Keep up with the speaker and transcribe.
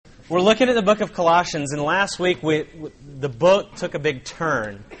We're looking at the book of Colossians, and last week the book took a big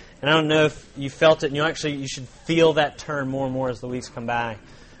turn. And I don't know if you felt it, and you should feel that turn more and more as the weeks come by.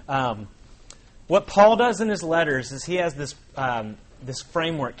 What Paul does in his letters is he has this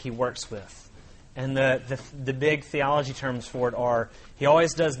framework he works with. And the big theology terms for it are, he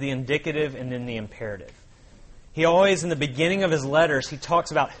always does the indicative and then the imperative. He always, in the beginning of his letters, he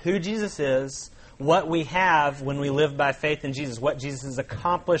talks about who Jesus is, what we have when we live by faith in Jesus, what Jesus has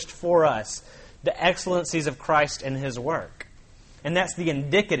accomplished for us, the excellencies of Christ and His work. And that's the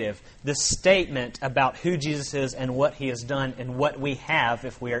indicative, the statement about who Jesus is and what He has done and what we have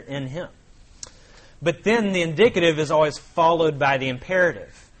if we are in Him. But then the indicative is always followed by the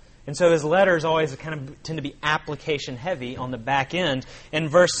imperative. And so his letters always kind of tend to be application heavy on the back end. In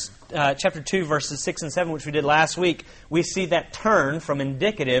chapter 2, verses 6 and 7, which we did last week, we see that turn from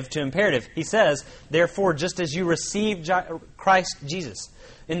indicative to imperative. He says, therefore, just as you received Christ Jesus,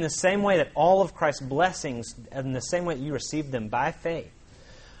 in the same way that all of Christ's blessings, in the same way that you received them by faith,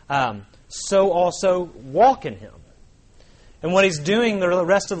 so also walk in Him. And what he's doing the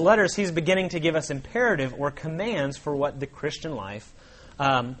rest of the letters, he's beginning to give us imperative or commands for what the Christian life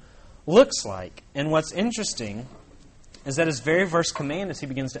looks like. And what's interesting is that his very first command, as he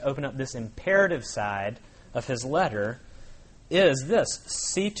begins to open up this imperative side of his letter, is this: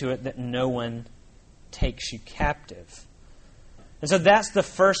 see to it that no one takes you captive. And so that's the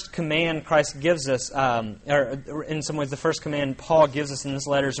first command Christ gives us, or in some ways the first command Paul gives us in his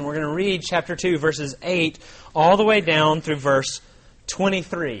letters. And we're going to read chapter 2, verses 8, all the way down through verse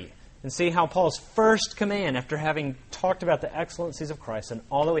 23. And see how Paul's first command, after having talked about the excellencies of Christ and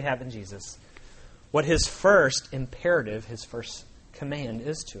all that we have in Jesus, what his first imperative, his first command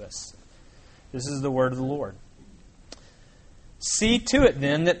is to us. This is the word of the Lord. See to it,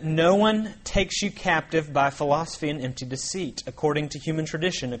 then, that no one takes you captive by philosophy and empty deceit, according to human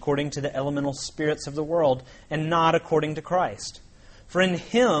tradition, according to the elemental spirits of the world, and not according to Christ. For in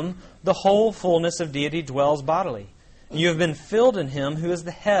Him the whole fullness of deity dwells bodily. You have been filled in Him who is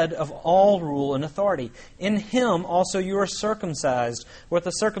the head of all rule and authority. In Him also you are circumcised with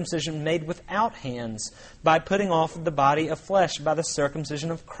a circumcision made without hands, by putting off the body of flesh by the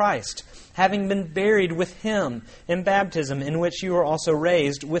circumcision of Christ, having been buried with Him in baptism, in which you are also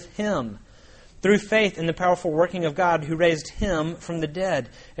raised with Him, through faith in the powerful working of God who raised Him from the dead.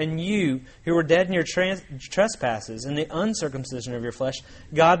 And you, who were dead in your trespasses and the uncircumcision of your flesh,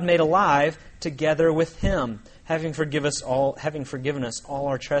 God made alive together with Him, having forgiven us all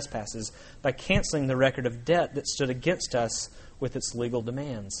our trespasses, by canceling the record of debt that stood against us with its legal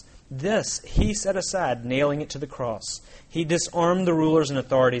demands. This He set aside, nailing it to the cross. He disarmed the rulers and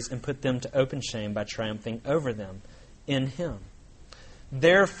authorities and put them to open shame by triumphing over them in Him.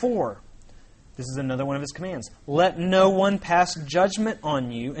 Therefore, this is another one of His commands, let no one pass judgment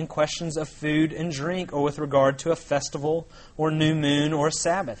on you in questions of food and drink, or with regard to a festival, or new moon, or a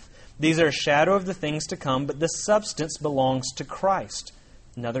Sabbath. These are a shadow of the things to come, but the substance belongs to Christ.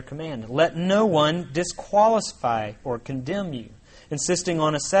 Another command, let no one disqualify or condemn you, insisting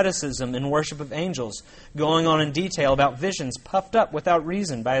on asceticism and worship of angels, going on in detail about visions, puffed up without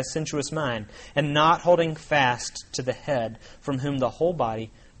reason by a sensuous mind, and not holding fast to the head, from whom the whole body,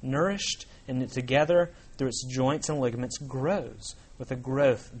 nourished and together through its joints and ligaments, grows with a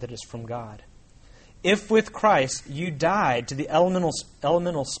growth that is from God. If with Christ you died to the elemental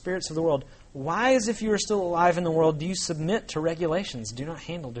spirits of the world, why, as if you were still alive in the world, do you submit to regulations? Do not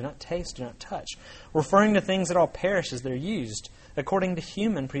handle, do not taste, do not touch, referring to things that all perish as they're used, according to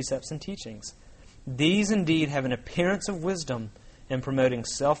human precepts and teachings. These indeed have an appearance of wisdom in promoting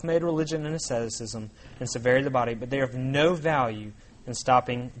self-made religion and asceticism and severity of the body, but they are of no value in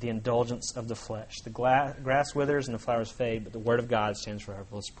stopping the indulgence of the flesh. The grass withers and the flowers fade, but the word of God stands forever.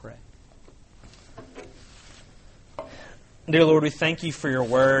 Let's pray. Dear Lord, we thank You for Your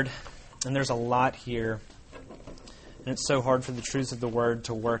word, and there's a lot here, and it's so hard for the truths of the word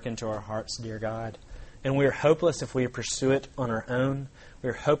to work into our hearts, dear God. And we are hopeless if we pursue it on our own. We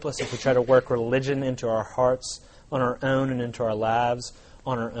are hopeless if we try to work religion into our hearts on our own and into our lives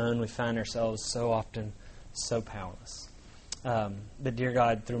on our own. We find ourselves so often so powerless. But dear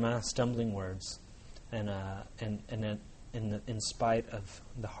God, through my stumbling words, and in spite of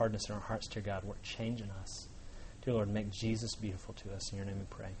the hardness in our hearts, dear God, work change in us. Dear Lord, make Jesus beautiful to us. In Your name we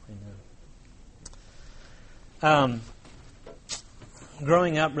pray. Amen.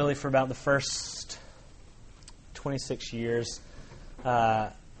 Growing up, really, for about the first 26 years,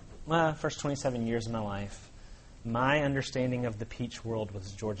 first 27 years of my life, my understanding of the peach world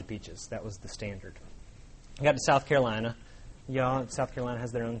was Georgia peaches. That was the standard. I got to South Carolina. South Carolina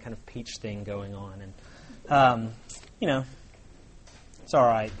has their own kind of peach thing going on. And, it's all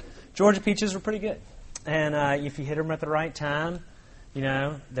right. Georgia peaches were pretty good. And if you hit them at the right time, they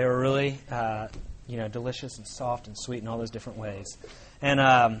were really, delicious and soft and sweet in all those different ways. And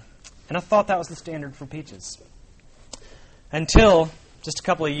I thought that was the standard for peaches. Until just a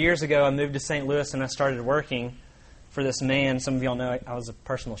couple of years ago, I moved to St. Louis and I started working for this man. Some of y'all know I was a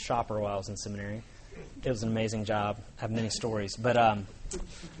personal shopper while I was in seminary. It was an amazing job. I have many stories. But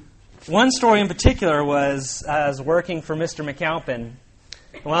one story in particular was I was working for Mr. McAlpin.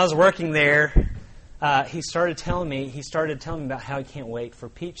 And while I was working there, he started telling me about how he can't wait for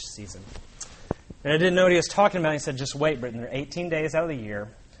peach season. And I didn't know what he was talking about. He said, just wait, Britton. There are 18 days out of the year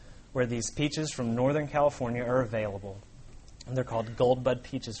where these peaches from Northern California are available. And they're called Gold Bud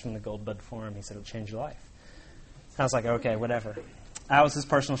peaches from the Gold Bud Farm. He said, it'll change your life. I was like, okay, whatever. I was his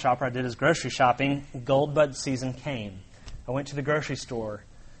personal shopper. I did his grocery shopping. Gold Bud season came. I went to the grocery store.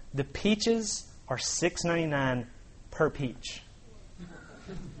 The peaches are $6.99 per peach.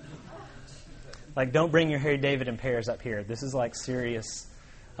 Like, don't bring your Harry David and pears up here. This is like serious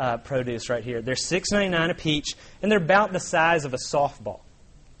produce right here. They're $6.99 a peach, and they're about the size of a softball.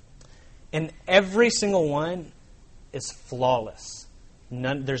 And every single one is flawless.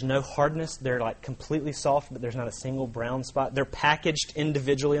 There's no hardness. They're like completely soft, but there's not a single brown spot. They're packaged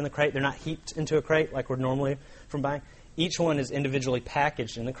individually in the crate. They're not heaped into a crate like we're normally from buying. Each one is individually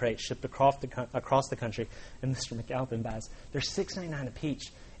packaged in the crate, shipped across the country. And Mr. McAlpin buys. They're $6.99 a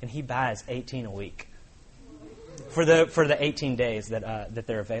peach, and he buys 18 a week for the 18 days that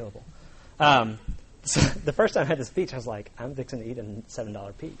they're available. So the first time I had this peach, I was like, I'm fixing to eat a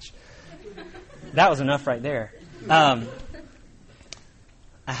 $7 peach. That was enough right there. I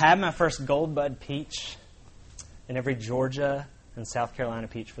had my first Gold Bud peach, and every Georgia and South Carolina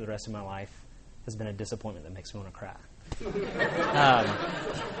peach for the rest of my life has been a disappointment that makes me want to cry.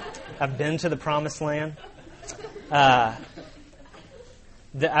 I've been to the Promised Land. I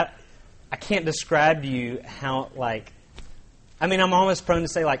can't describe to you how, I'm almost prone to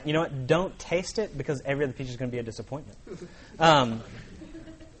say, you know what, don't taste it because every other peach is going to be a disappointment.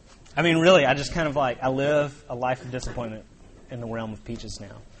 Really, I just kind of I live a life of disappointment in the realm of peaches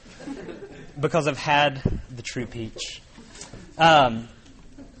now because I've had the true peach. I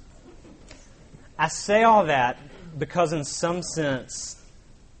say all that because in some sense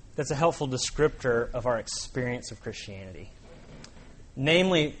that's a helpful descriptor of our experience of Christianity.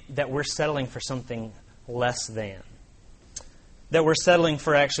 Namely, that we're settling for something less than. That we're settling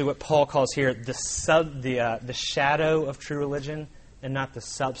for actually what Paul calls here the shadow of true religion and not the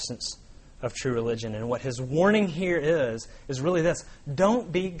substance of true religion. And what his warning here is really this.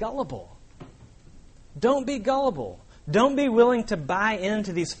 Don't be gullible. Don't be gullible. Don't be willing to buy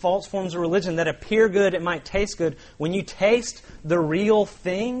into these false forms of religion that appear good, it might taste good. When you taste the real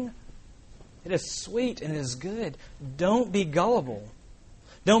thing, it is sweet and it is good. Don't be gullible.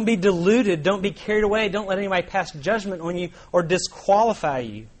 Don't be deluded. Don't be carried away. Don't let anybody pass judgment on you or disqualify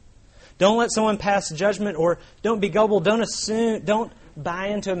you. Don't let someone pass judgment, or don't be gullible. Don't buy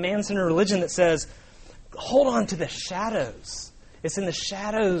into a man-centered religion that says, hold on to the shadows. It's in the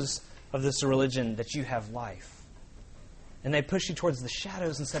shadows of this religion that you have life. And they push you towards the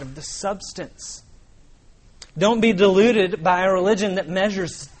shadows instead of the substance. Don't be deluded by a religion that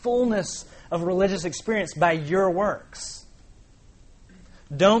measures fullness of religious experience by your works.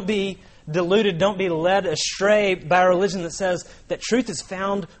 Don't be deluded, don't be led astray by a religion that says that truth is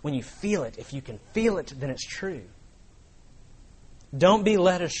found when you feel it. If you can feel it, then it's true. Don't be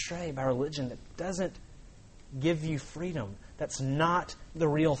led astray by a religion that doesn't give you freedom. That's not the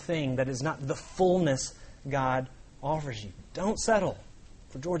real thing. That is not the fullness God offers you. Don't settle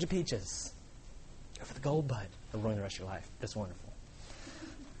for Georgia peaches. Go for the Gold Bud. It'll ruin the rest of your life. It's wonderful.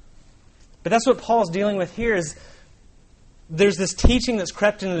 But that's what Paul's dealing with here is there's this teaching that's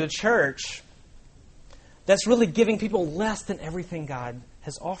crept into the church that's really giving people less than everything God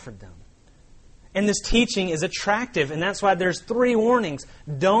has offered them. And this teaching is attractive, and that's why there's 3 warnings.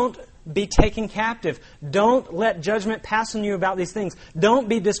 Don't be taken captive. Don't let judgment pass on you about these things. Don't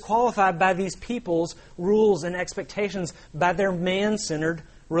be disqualified by these people's rules and expectations, by their man-centered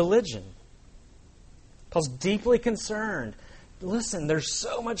religion. Paul's deeply concerned. Listen, there's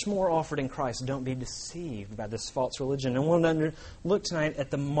so much more offered in Christ. Don't be deceived by this false religion. And we'll look tonight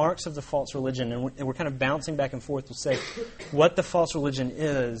at the marks of the false religion. And we're kind of bouncing back and forth to say what the false religion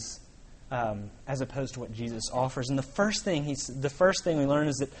is as opposed to what Jesus offers. And the first thing we learn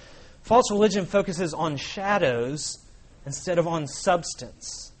is that false religion focuses on shadows instead of on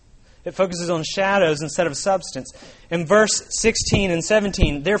substance. It focuses on shadows instead of substance. In verse 16 and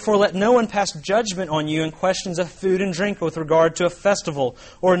 17, therefore let no one pass judgment on you in questions of food and drink with regard to a festival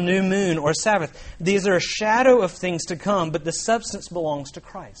or a new moon or Sabbath. These are a shadow of things to come, but the substance belongs to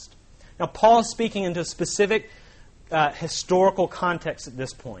Christ. Now, Paul is speaking into a specific historical context at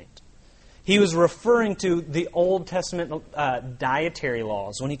this point. He was referring to the Old Testament dietary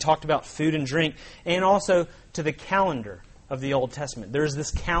laws when he talked about food and drink, and also to the calendar of the Old Testament. There's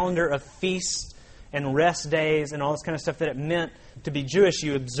this calendar of feasts and rest days and all this kind of stuff that it meant to be Jewish.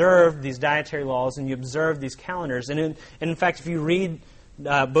 You observed these dietary laws and you observed these calendars. And in fact, if you read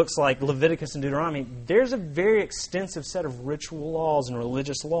books like Leviticus and Deuteronomy, there's a very extensive set of ritual laws and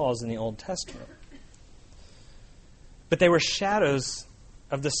religious laws in the Old Testament. But they were shadows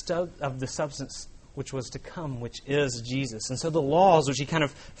of the substance which was to come, which is Jesus. And so the laws, which he kind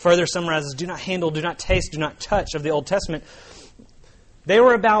of further summarizes, do not handle, do not taste, do not touch, of the Old Testament, they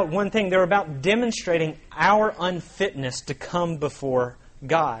were about one thing. They were about demonstrating our unfitness to come before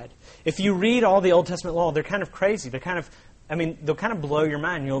God. If you read all the Old Testament law, they're kind of crazy. They'll kind of blow your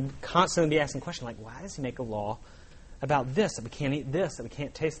mind. You'll constantly be asking questions like, why does he make a law about this, that we can't eat this, that we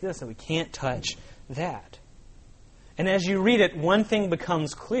can't taste this, that we can't touch that? And as you read it, one thing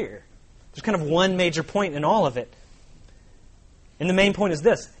becomes clear. There's kind of one major point in all of it. And the main point is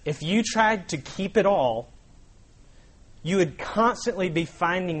this. If you tried to keep it all, you would constantly be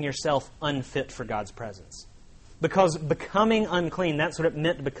finding yourself unfit for God's presence. Because becoming unclean, that's what it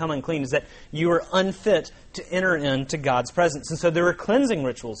meant to become unclean, is that you were unfit to enter into God's presence. And so there were cleansing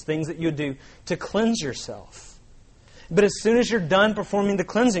rituals, things that you would do to cleanse yourself. But as soon as you're done performing the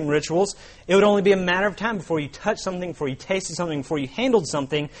cleansing rituals, it would only be a matter of time before you touched something, before you tasted something, before you handled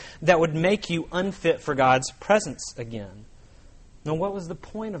something that would make you unfit for God's presence again. Now, what was the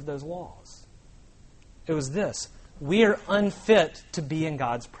point of those laws? It was this. We are unfit to be in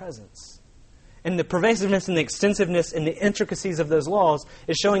God's presence. And the pervasiveness and the extensiveness and the intricacies of those laws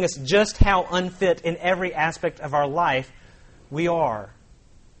is showing us just how unfit in every aspect of our life we are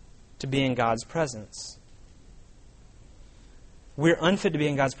to be in God's presence. We're unfit to be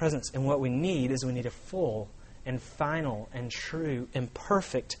in God's presence, and what we need is we need a full and final and true and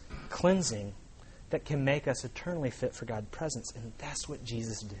perfect cleansing that can make us eternally fit for God's presence. And that's what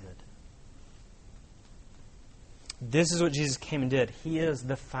Jesus did. This is what Jesus came and did. He is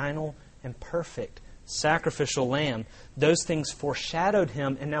the final and perfect sacrificial lamb. Those things foreshadowed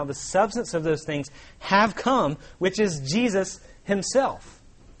him, and now the substance of those things have come, which is Jesus himself.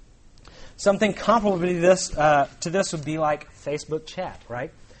 Something comparable to this would be like Facebook chat,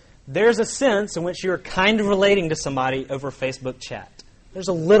 right? There's a sense in which you're kind of relating to somebody over Facebook chat. There's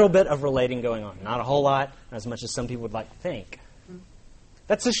a little bit of relating going on. Not a whole lot, not as much as some people would like to think.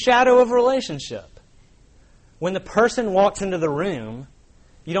 That's a shadow of a relationship. When the person walks into the room,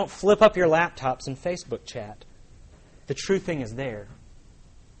 you don't flip up your laptops and Facebook chat. The true thing is there.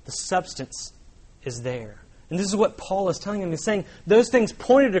 The substance is there. And this is what Paul is telling him. He's saying those things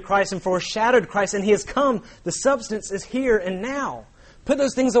pointed to Christ and foreshadowed Christ, and he has come. The substance is here and now. Put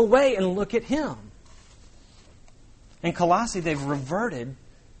those things away and look at him. In Colossae, they've reverted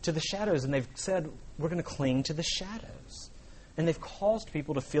to the shadows, and they've said, we're going to cling to the shadows. And they've caused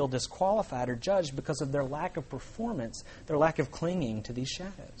people to feel disqualified or judged because of their lack of performance, their lack of clinging to these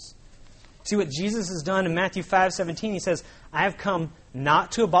shadows. See what Jesus has done in Matthew 5:17. He says, I have come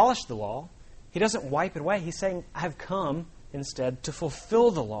not to abolish the law. He doesn't wipe it away. He's saying, I have come instead to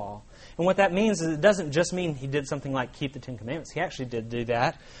fulfill the law. And what that means is it doesn't just mean he did something like keep the Ten Commandments. He actually did do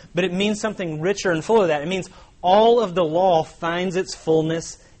that. But it means something richer and fuller than that. It means all of the law finds its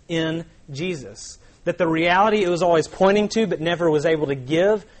fullness in Jesus. That the reality it was always pointing to but never was able to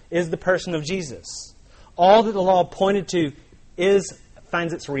give is the person of Jesus. All that the law pointed to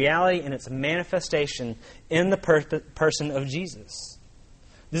finds its reality and its manifestation in the person of Jesus.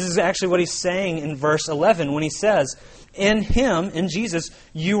 This is actually what he's saying in verse 11 when he says, in him, in Jesus,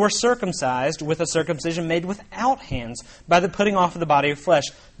 you were circumcised with a circumcision made without hands by the putting off of the body of flesh,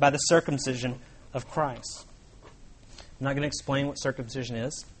 by the circumcision of Christ. I'm not going to explain what circumcision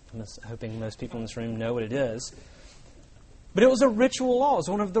is. I'm hoping most people in this room know what it is. But it was a ritual law. It was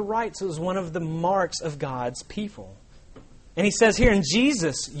one of the rites. It was one of the marks of God's people. And he says here, in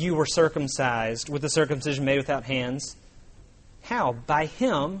Jesus you were circumcised with a circumcision made without hands. How? By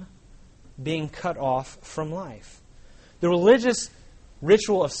him being cut off from life. The religious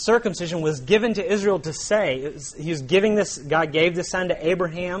ritual of circumcision was given to Israel to say, he was giving this, God gave this sign to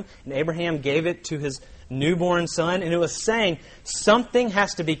Abraham, and Abraham gave it to his newborn son, and it was saying, something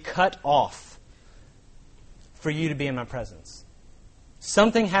has to be cut off for you to be in my presence.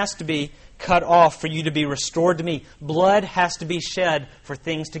 Something has to be cut off for you to be restored to me. Blood has to be shed for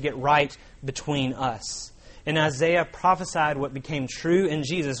things to get right between us. And Isaiah prophesied what became true in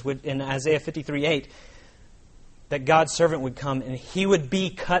Jesus in Isaiah 53:8, that God's servant would come and he would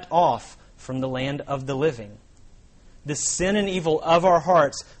be cut off from the land of the living. The sin and evil of our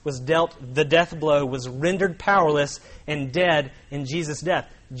hearts was dealt the death blow, was rendered powerless and dead in Jesus' death.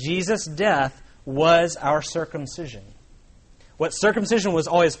 Jesus' death was our circumcision. What circumcision was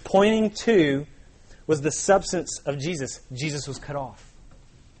always pointing to was the substance of Jesus. Jesus was cut off.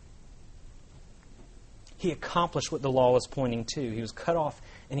 He accomplished what the law was pointing to. He was cut off,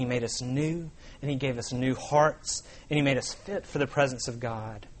 and He made us new, and He gave us new hearts, and He made us fit for the presence of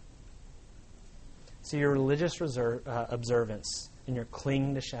God. So your religious observance and your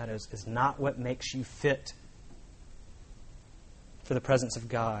clinging to shadows is not what makes you fit for the presence of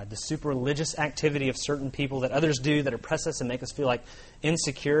God. The super religious activity of certain people that others do that oppress us and make us feel like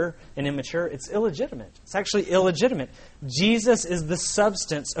insecure and immature, it's illegitimate. It's actually illegitimate. Jesus is the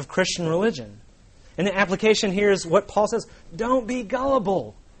substance of Christian religion. And the application here is what Paul says, don't be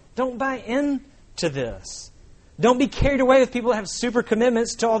gullible. Don't buy into this. Don't be carried away with people that have super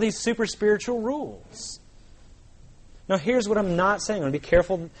commitments to all these super spiritual rules. Now, here's what I'm not saying. I'm going to be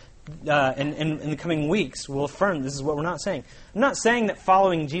careful in the coming weeks. We'll affirm this is what we're not saying. I'm not saying that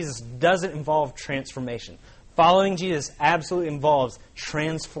following Jesus doesn't involve transformation. Following Jesus absolutely involves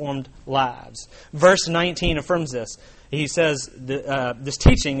transformed lives. Verse 19 affirms this. He says, this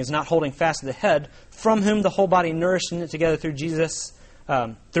teaching is not holding fast to the head, from whom the whole body nourished and knit together through Jesus,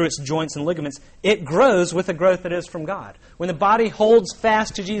 through its joints and ligaments. It grows with the growth that is from God. When the body holds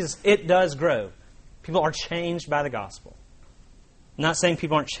fast to Jesus, it does grow. People are changed by the gospel. I'm not saying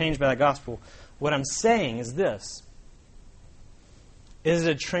people aren't changed by the gospel. What I'm saying is this. Is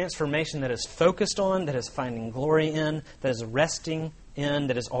it a transformation that is focused on, that is finding glory in, that is resting in,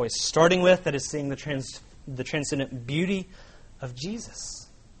 that is always starting with, that is seeing the transcendent beauty of Jesus?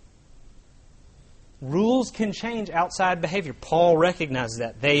 Rules can change outside behavior. Paul recognizes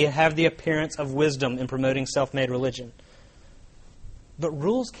that. They have the appearance of wisdom in promoting self-made religion. But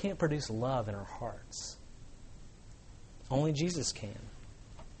rules can't produce love in our hearts. Only Jesus can.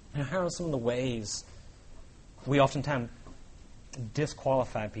 And how are some of the ways we oftentimes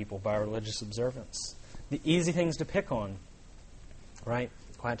disqualify people by religious observance? The easy things to pick on, right?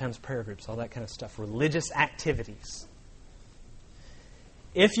 Quiet times, prayer groups, all that kind of stuff. Religious activities.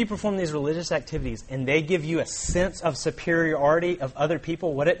 If you perform these religious activities and they give you a sense of superiority of other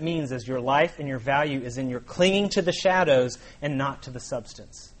people, what it means is your life and your value is in your clinging to the shadows and not to the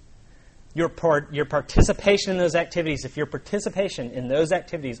substance. Your participation in those activities, if your participation in those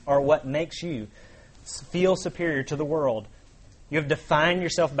activities are what makes you feel superior to the world, you have defined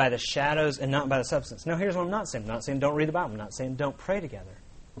yourself by the shadows and not by the substance. Now, here's what I'm not saying. I'm not saying don't read the Bible. I'm not saying don't pray together.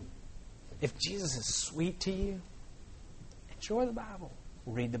 If Jesus is sweet to you, enjoy the Bible.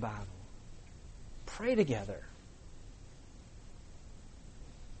 Read the Bible. Pray together.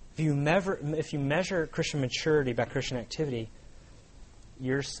 If you measure Christian maturity by Christian activity,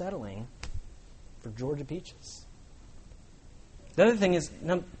 you're settling for Georgia peaches. The other thing is,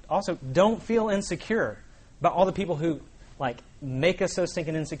 also, don't feel insecure about all the people who make us so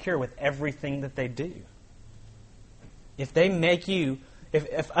stinking insecure with everything that they do. If they make you,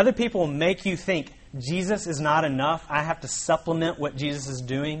 if other people make you think Jesus is not enough, I have to supplement what Jesus is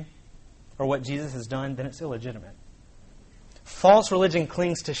doing or what Jesus has done, then it's illegitimate. False religion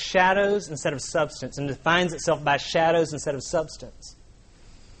clings to shadows instead of substance and defines itself by shadows instead of substance.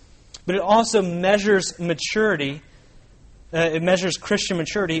 But it also measures maturity. It measures Christian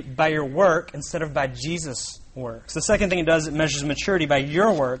maturity by your work instead of by Jesus' works. The second thing it does, it measures maturity by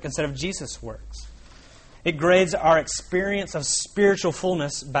your work instead of Jesus' works. It grades our experience of spiritual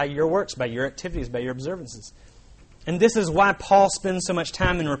fullness by your works, by your activities, by your observances. And this is why Paul spends so much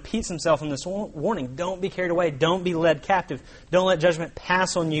time and repeats himself in this warning. Don't be carried away. Don't be led captive. Don't let judgment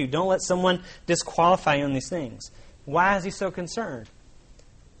pass on you. Don't let someone disqualify you on these things. Why is he so concerned?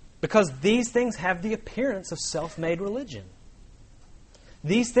 Because these things have the appearance of self-made religion.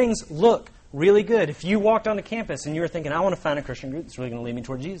 These things look really good. If you walked onto campus and you were thinking, I want to find a Christian group that's really going to lead me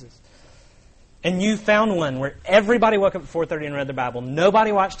toward Jesus, and you found one where everybody woke up at 4:30 and read their Bible,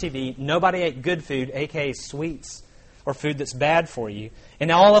 nobody watched TV, nobody ate good food, a.k.a. sweets, or food that's bad for you,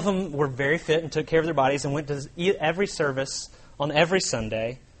 and all of them were very fit and took care of their bodies and went to every service on every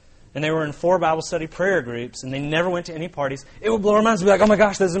Sunday, and they were in 4 Bible study prayer groups, and they never went to any parties, it would blow our minds and be like, oh my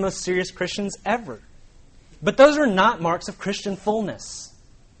gosh, those are the most serious Christians ever. But those are not marks of Christian fullness.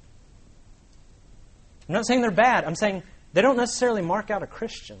 I'm not saying they're bad. I'm saying they don't necessarily mark out a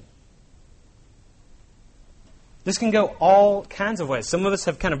Christian. This can go all kinds of ways. Some of us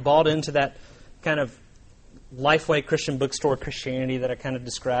have kind of bought into that kind of Lifeway Christian bookstore Christianity that I kind of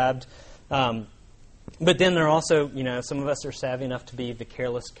described. But then there are also, some of us are savvy enough to be the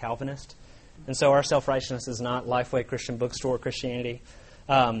careless Calvinist. And so our self-righteousness is not Lifeway Christian bookstore Christianity.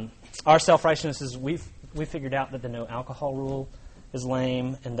 Our self-righteousness is we've we figured out that the no alcohol rule is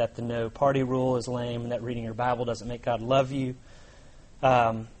lame, and that the no party rule is lame, and that reading your Bible doesn't make God love you.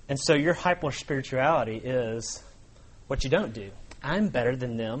 And so your hyper spirituality is what you don't do. I'm better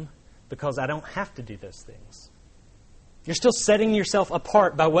than them because I don't have to do those things. You're still setting yourself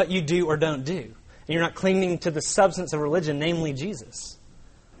apart by what you do or don't do. And you're not clinging to the substance of religion, namely Jesus.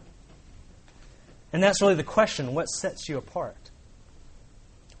 And that's really the question. What sets you apart?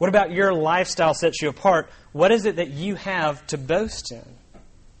 What about your lifestyle sets you apart? What is it that you have to boast in?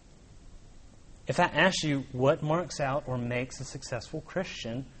 If I ask you what marks out or makes a successful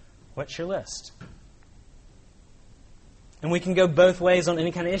Christian, what's your list? And we can go both ways on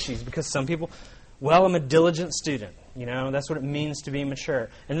any kind of issues, because some people, well, I'm a diligent student. You know, that's what it means to be mature.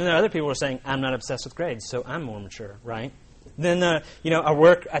 And then there are other people who are saying, I'm not obsessed with grades, so I'm more mature, right? Then, I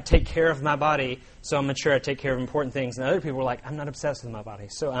work, I take care of my body, so I'm mature, I take care of important things. And other people are like, I'm not obsessed with my body,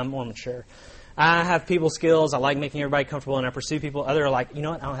 so I'm more mature. I have people skills, I like making everybody comfortable, and I pursue people. Others are like, you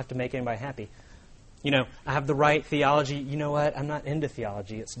know what, I don't have to make anybody happy. I have the right theology. You know what, I'm not into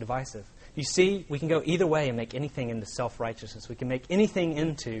theology, it's divisive. You see, we can go either way and make anything into self-righteousness. We can make anything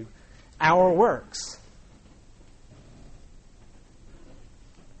into our works.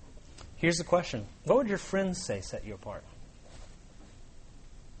 Here's the question. What would your friends say set you apart?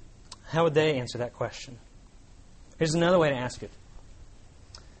 How would they answer that question? Here's another way to ask it.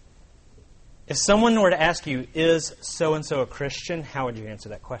 If someone were to ask you, is so-and-so a Christian, how would you answer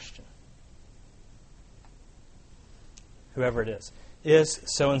that question? Whoever it is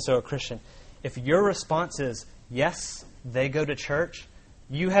so-and-so a Christian? If your response is, yes, they go to church,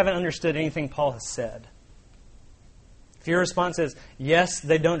 you haven't understood anything Paul has said. If your response is, yes,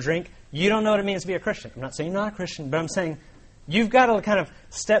 they don't drink, you don't know what it means to be a Christian. I'm not saying you're not a Christian, but I'm saying you've got to kind of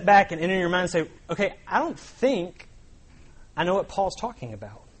step back and enter your mind and say, okay, I don't think I know what Paul's talking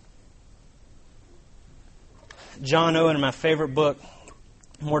about. John Owen, in my favorite book,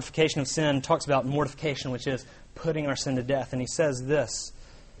 Mortification of Sin, talks about mortification, which is putting our sin to death. And he says this: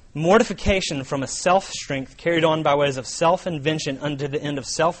 mortification from a self-strength carried on by ways of self-invention unto the end of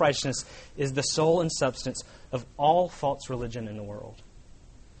self-righteousness is the soul and substance of all false religion in the world.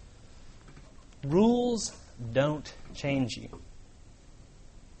 Rules don't change you.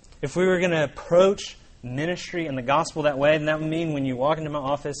 If we were going to approach ministry and the gospel that way, then that would mean when you walk into my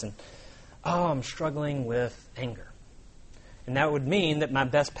office and, I'm struggling with anger. And that would mean that my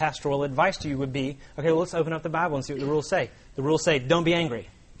best pastoral advice to you would be, okay, well, let's open up the Bible and see what the rules say. The rules say, don't be angry.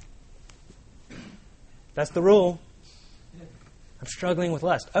 That's the rule. I'm struggling with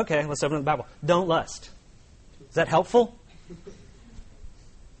lust. Okay, let's open up the Bible. Don't lust. Is that helpful?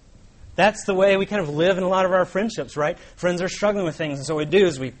 That's the way we kind of live in a lot of our friendships, right? Friends are struggling with things, and so what we do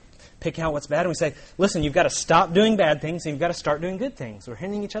is we pick out what's bad, and we say, listen, you've got to stop doing bad things, and you've got to start doing good things. We're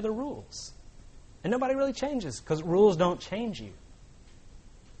handing each other rules. And nobody really changes, because rules don't change you.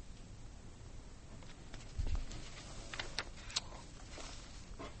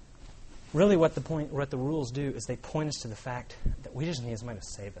 Really what the rules do is they point us to the fact that we just need somebody to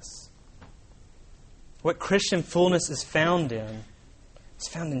save us. What Christian fullness is found in, it's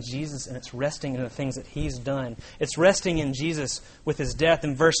found in Jesus, and it's resting in the things that He's done. It's resting in Jesus with His death.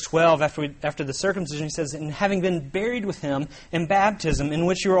 In verse 12, after the circumcision, He says, and having been buried with Him in baptism, in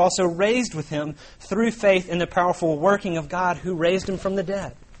which you were also raised with Him through faith in the powerful working of God who raised Him from the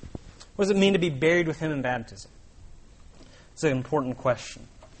dead. What does it mean to be buried with Him in baptism? It's an important question.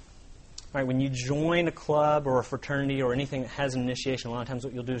 All right, when you join a club or a fraternity or anything that has an initiation, a lot of times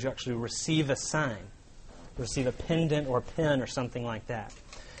what you'll do is you actually receive a sign. Receive a pendant or a pin or something like that.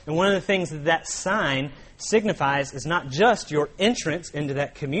 And one of the things that sign signifies is not just your entrance into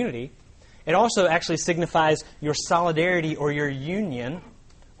that community, it also actually signifies your solidarity or your union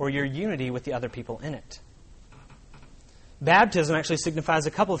or your unity with the other people in it. Baptism actually signifies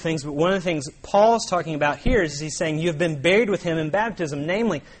a couple of things, but one of the things Paul is talking about here is he's saying you have been buried with Him in baptism.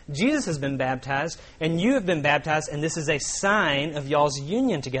 Namely, Jesus has been baptized and you have been baptized, and this is a sign of y'all's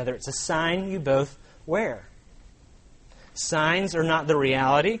union together. It's a sign you both wear. Signs are not the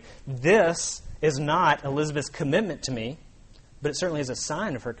reality. This is not Elizabeth's commitment to me, but it certainly is a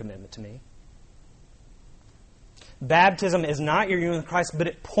sign of her commitment to me. Baptism is not your union with Christ, but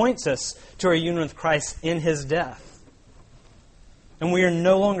it points us to our union with Christ in His death. And we are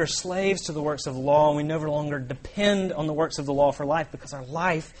no longer slaves to the works of the law, and we no longer depend on the works of the law for life, because our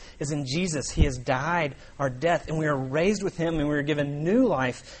life is in Jesus. He has died our death, and we are raised with Him, and we are given new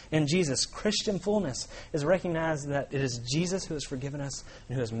life in Jesus. Christian fullness is recognized that it is Jesus who has forgiven us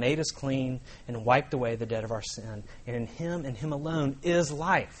and who has made us clean and wiped away the debt of our sin. And in Him and Him alone is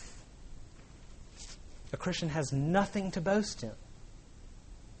life. A Christian has nothing to boast in.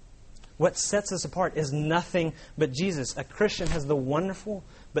 What sets us apart is nothing but Jesus. A Christian has the wonderful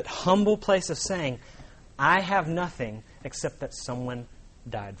but humble place of saying, I have nothing except that someone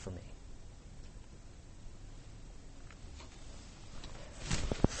died for me.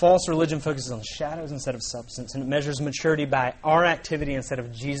 False religion focuses on shadows instead of substance, and it measures maturity by our activity instead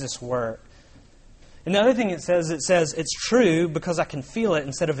of Jesus' work. And the other thing it says it's true because I can feel it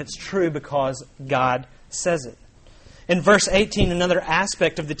instead of it's true because God says it. In verse 18, another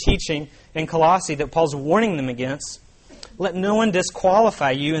aspect of the teaching in Colossae that Paul's warning them against, let no one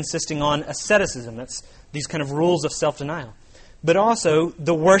disqualify you insisting on asceticism. That's these kind of rules of self-denial. But also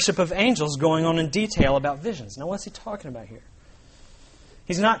the worship of angels, going on in detail about visions. Now what's he talking about here?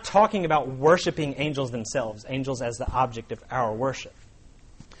 He's not talking about worshiping angels themselves, angels as the object of our worship.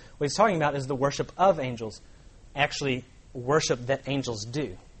 What he's talking about is the worship of angels, actually worship that angels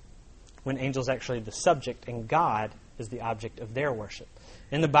do, when angels are actually the subject and God is the object of their worship.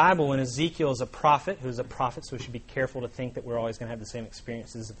 In the Bible, when Ezekiel is a prophet, who's a prophet, so we should be careful to think that we're always going to have the same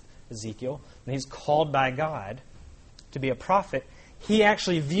experiences of Ezekiel, when he's called by God to be a prophet, he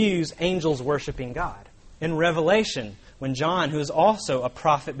actually views angels worshiping God. In Revelation, when John, who is also a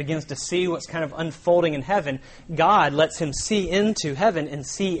prophet, begins to see what's kind of unfolding in heaven, God lets him see into heaven and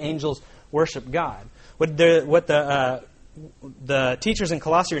see angels worship God. What the teachers in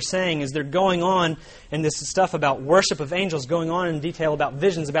Colossae are saying is they're going on in this stuff about worship of angels, going on in detail about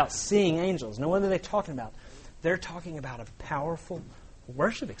visions, about seeing angels. Now, what are they talking about? They're talking about a powerful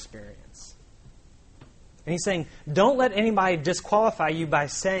worship experience. And he's saying, don't let anybody disqualify you by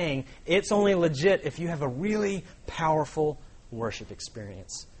saying it's only legit if you have a really powerful worship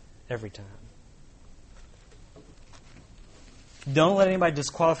experience every time. Don't let anybody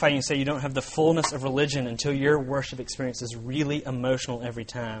disqualify you and say you don't have the fullness of religion until your worship experience is really emotional every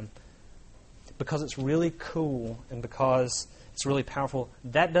time. Because it's really cool and because it's really powerful,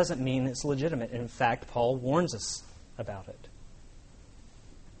 that doesn't mean it's legitimate. In fact, Paul warns us about it.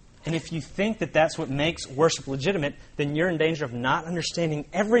 And if you think that that's what makes worship legitimate, then you're in danger of not understanding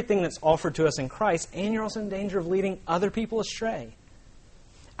everything that's offered to us in Christ, and you're also in danger of leading other people astray.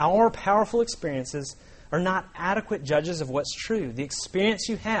 Our powerful experiences are not adequate judges of what's true. The experience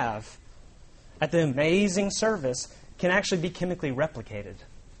you have at the amazing service can actually be chemically replicated.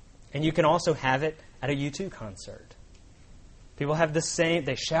 And you can also have it at a U2 concert. People have the same,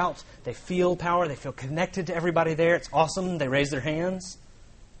 they shout, they feel power, they feel connected to everybody there. It's awesome, they raise their hands.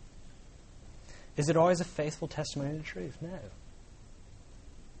 Is it always a faithful testimony to truth? No.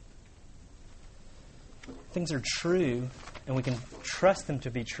 Things are true, and we can trust them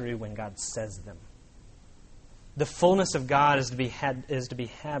to be true when God says them. The fullness of God is to be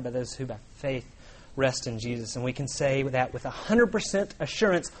had by those who by faith rest in Jesus. And we can say that with 100%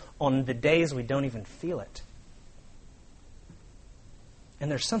 assurance on the days we don't even feel it. And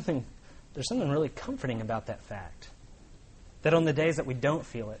there's something really comforting about that fact. That on the days that we don't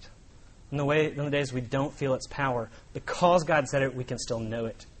feel it, on the days we don't feel its power, because God said it, we can still know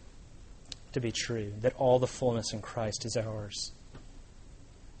it to be true, that all the fullness in Christ is ours.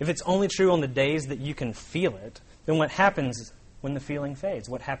 If it's only true on the days that you can feel it, then what happens when the feeling fades?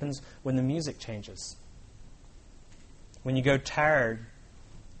 What happens when the music changes? When you go tired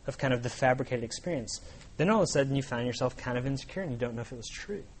of kind of the fabricated experience, then all of a sudden you find yourself kind of insecure and you don't know if it was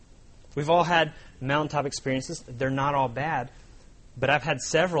true. We've all had mountaintop experiences. They're not all bad. But I've had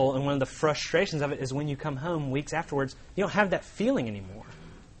several, and one of the frustrations of it is when you come home weeks afterwards, you don't have that feeling anymore.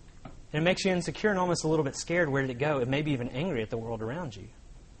 And it makes you insecure and almost a little bit scared. Where did it go? It may be even angry at the world around you.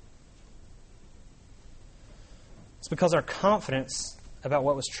 It's because our confidence about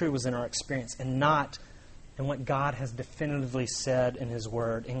what was true was in our experience and not in what God has definitively said in His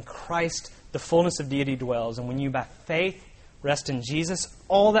Word. In Christ, the fullness of deity dwells, and when you by faith rest in Jesus,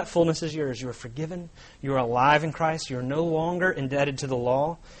 all that fullness is yours. You are forgiven. You are alive in Christ. You are no longer indebted to the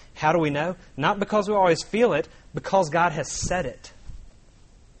law. How do we know? Not because we always feel it, because God has said it.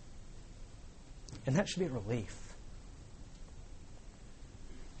 And that should be a relief.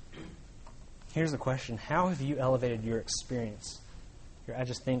 Here's the question. How have you elevated your experience, your I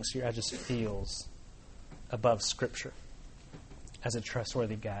just thinks, your I just feels, above Scripture as a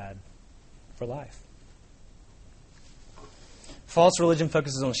trustworthy guide for life? False religion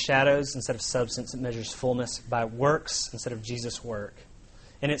focuses on shadows instead of substance. It measures fullness by works instead of Jesus' work.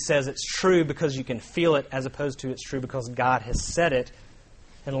 And it says it's true because you can feel it as opposed to it's true because God has said it.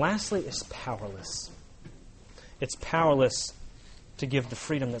 And lastly, it's powerless. It's powerless to give the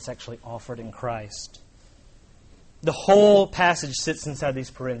freedom that's actually offered in Christ. The whole passage sits inside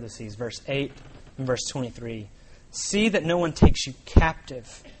these parentheses, verse 8 and verse 23. See that no one takes you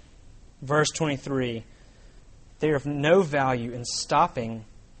captive. Verse 23. They are of no value in stopping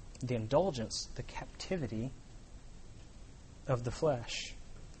the indulgence, the captivity of the flesh.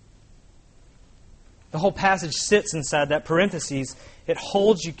 The whole passage sits inside that parenthesis. It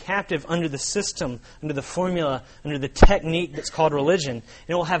holds you captive under the system, under the formula, under the technique that's called religion. And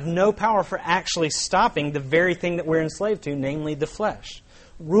it will have no power for actually stopping the very thing that we're enslaved to, namely the flesh.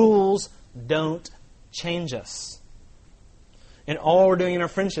 Rules don't change us. And all we're doing in our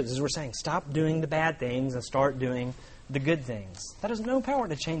friendships is we're saying, stop doing the bad things and start doing the good things. That has no power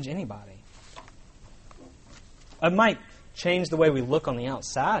to change anybody. It might change the way we look on the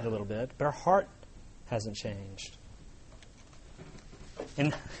outside a little bit, but our heart hasn't changed.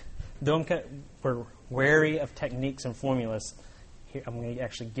 And though we're wary of techniques and formulas, here I'm going to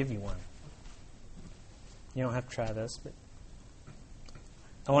actually give you one. You don't have to try this, but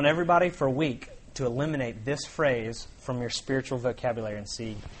I want everybody for a week to eliminate this phrase from your spiritual vocabulary and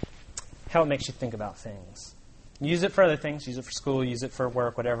see how it makes you think about things. Use it for other things. Use it for school. Use it for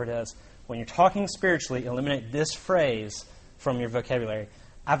work, whatever it is. When you're talking spiritually, eliminate this phrase from your vocabulary.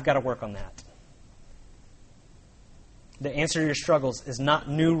 I've got to work on that. The answer to your struggles is not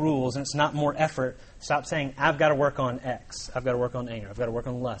new rules and it's not more effort. Stop saying, I've got to work on X. I've got to work on anger. I've got to work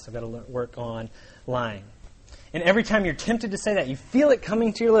on lust. I've got to work on lying. And every time you're tempted to say that, you feel it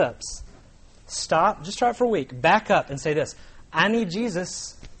coming to your lips. Stop. Just try it for a week. Back up and say this. I need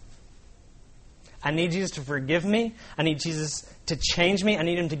Jesus. I need Jesus to forgive me. I need Jesus to change me. I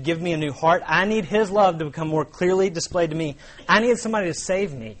need Him to give me a new heart. I need His love to become more clearly displayed to me. I need somebody to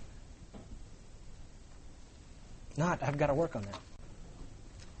save me. Not, I've got to work on that.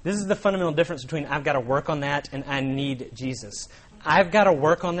 This is the fundamental difference between I've got to work on that and I need Jesus. I've got to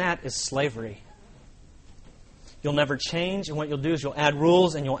work on that is slavery. You'll never change, and what you'll do is you'll add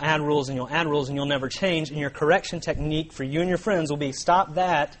rules, and you'll add rules, and you'll add rules, and you'll never change. And your correction technique for you and your friends will be stop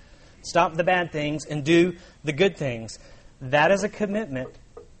that, stop the bad things, and do the good things. That is a commitment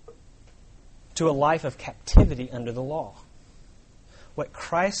to a life of captivity under the law. What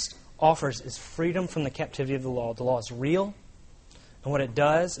Christ offers is freedom from the captivity of the law. The law is real, and what it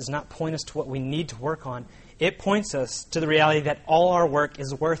does is not point us to what we need to work on. It points us to the reality that all our work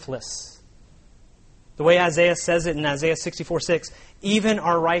is worthless. The way Isaiah says it in Isaiah 64:6, even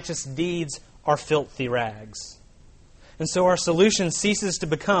our righteous deeds are filthy rags. And so our solution ceases to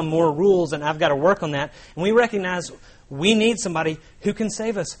become more rules, and I've got to work on that. And we recognize we need somebody who can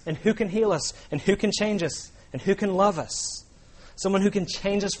save us, and who can heal us, and who can change us, and who can love us. Someone who can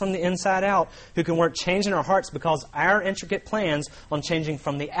change us from the inside out, who can work change in our hearts, because our intricate plans on changing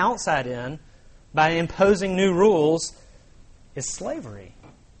from the outside in by imposing new rules is slavery.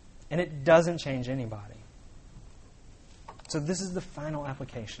 And it doesn't change anybody. So this is the final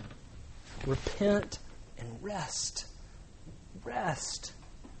application. Repent and rest. Rest.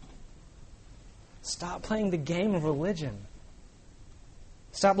 Stop playing the game of religion.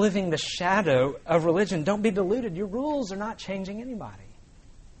 Stop living the shadow of religion. Don't be deluded. Your rules are not changing anybody.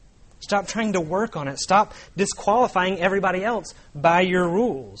 Stop trying to work on it. Stop disqualifying everybody else by your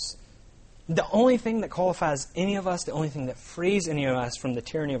rules. The only thing that qualifies any of us, the only thing that frees any of us from the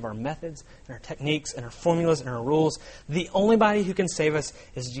tyranny of our methods and our techniques and our formulas and our rules, the only body who can save us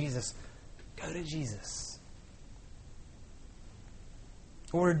is Jesus. Go to Jesus.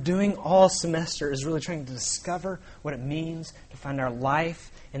 What we're doing all semester is really trying to discover what it means to find our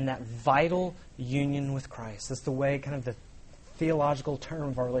life in that vital union with Christ. That's the way, kind of the theological term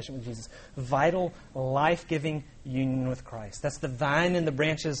of our relationship with Jesus. Vital, life-giving union with Christ. That's the vine and the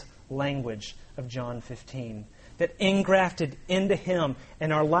branches language of John 15. That engrafted into Him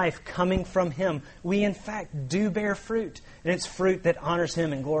and our life coming from Him, we in fact do bear fruit. And it's fruit that honors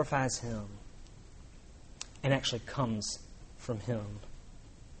Him and glorifies Him. And actually comes from Him.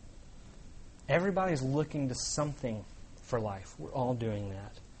 Everybody's looking to something for life. We're all doing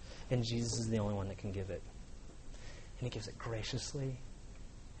that. And Jesus is the only one that can give it. And He gives it graciously.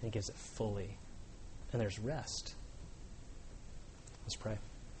 And He gives it fully. And there's rest. Let's pray.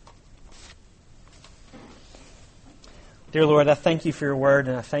 Dear Lord, I thank You for Your word,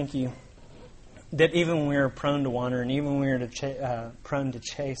 and I thank You that even when we are prone to wander, and even when we are prone to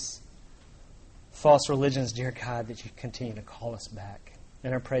chase false religions, dear God, that You continue to call us back.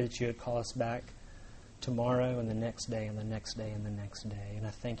 And I pray that You would call us back tomorrow and the next day and the next day and the next day. And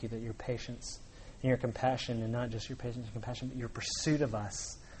I thank You that Your patience and Your compassion, and not just Your patience and compassion, but Your pursuit of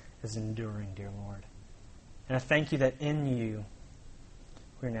us is enduring, dear Lord. And I thank You that in You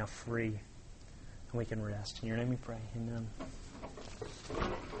we're now free and we can rest. In Your name we pray. Amen.